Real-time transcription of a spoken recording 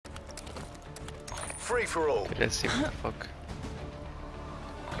free for all. Okay, let's see what the fuck.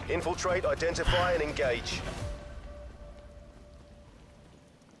 Infiltrate, identify, and engage.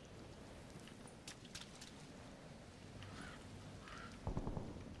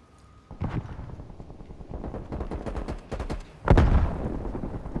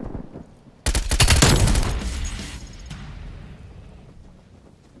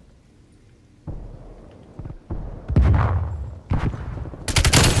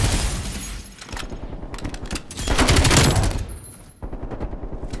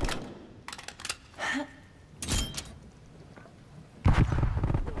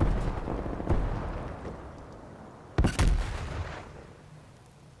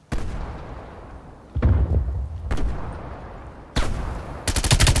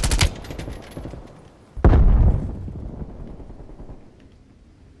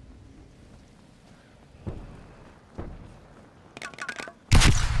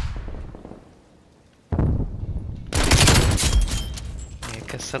 Hay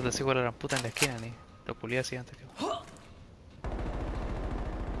que hacer de igual a la puta en la esquina, ni. Lo culié así antes que.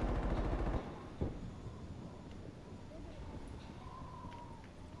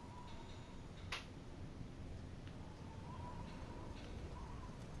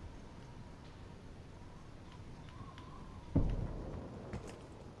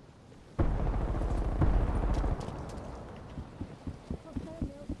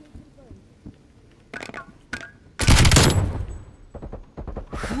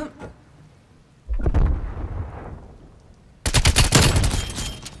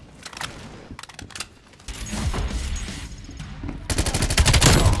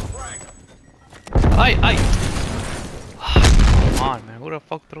 Ay, ay! Come on, man. Who the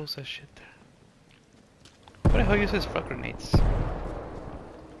fuck throws that shit there? Who the hell uses frag grenades?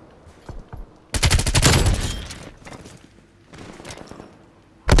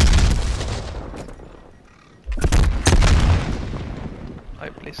 Ay,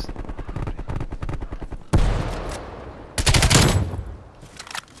 please.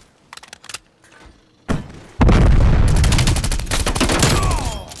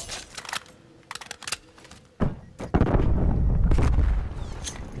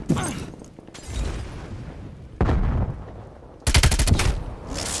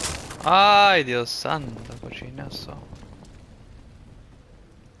 Ay, Dios santo, cochinazo.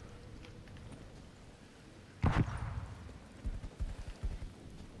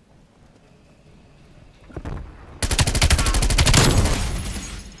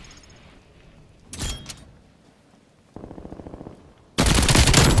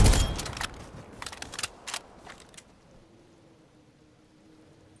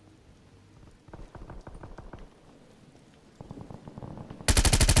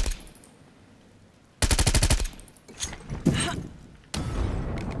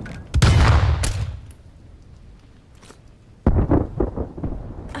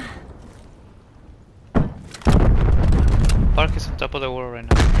 Park is on top of the wall right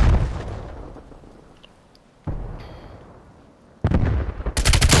now.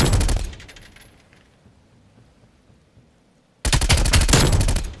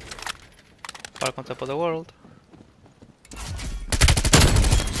 Park on top of the world.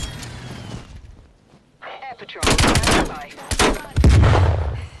 Air patrol, stand by.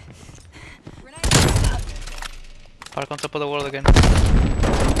 Park on top of the world again.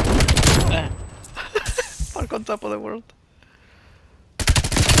 Park on top of the world.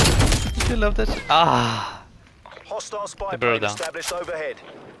 You love that shit. Ah! Hostile spy They brought it plane down. established overhead.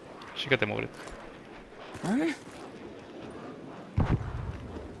 Fíjate morir.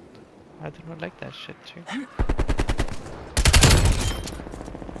 I do not like that shit, too.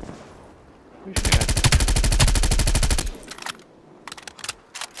 Where's the guy?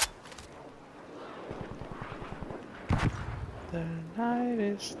 The night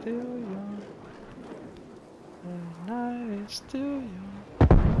is still young. The night is still young.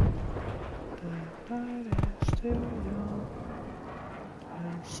 The night is still young.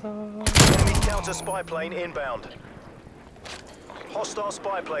 And so Enemy counter spy plane inbound. Hostile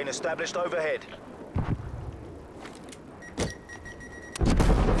spy plane established overhead.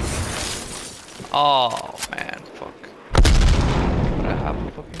 oh man, fuck. What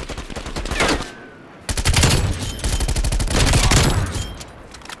happened, fucking?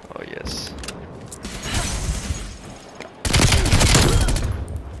 Oh yes.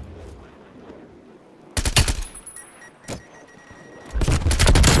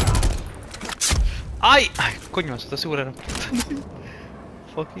 ¡Ay! ¡Ay! Coño, se está asegurando.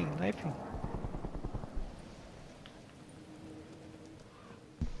 Fucking knifing.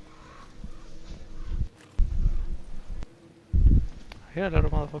 hear a lot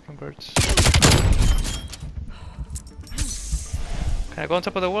of motherfucking birds. Can I go on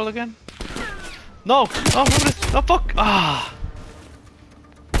top of the wall again? No! No, no, fuck! Ah!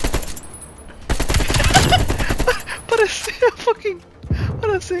 Parece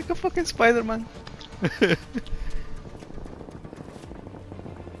a fucking Spider-Man. Let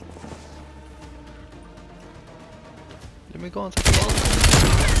me go on top of the wall.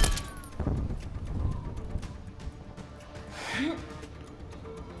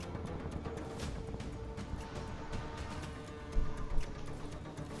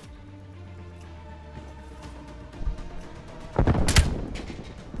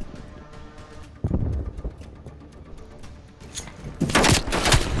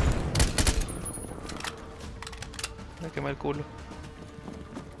 Me quema el culo.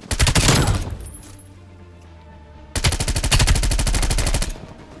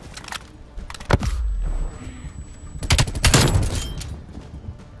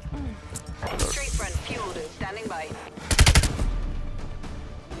 Straight front fueled and standing by.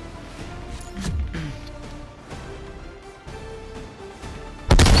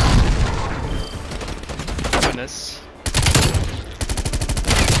 Goodness.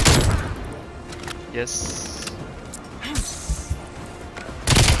 Yes.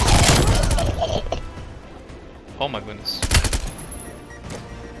 Oh my goodness.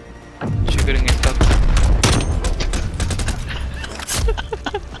 Triggering it up.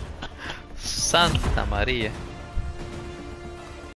 Santa Maria.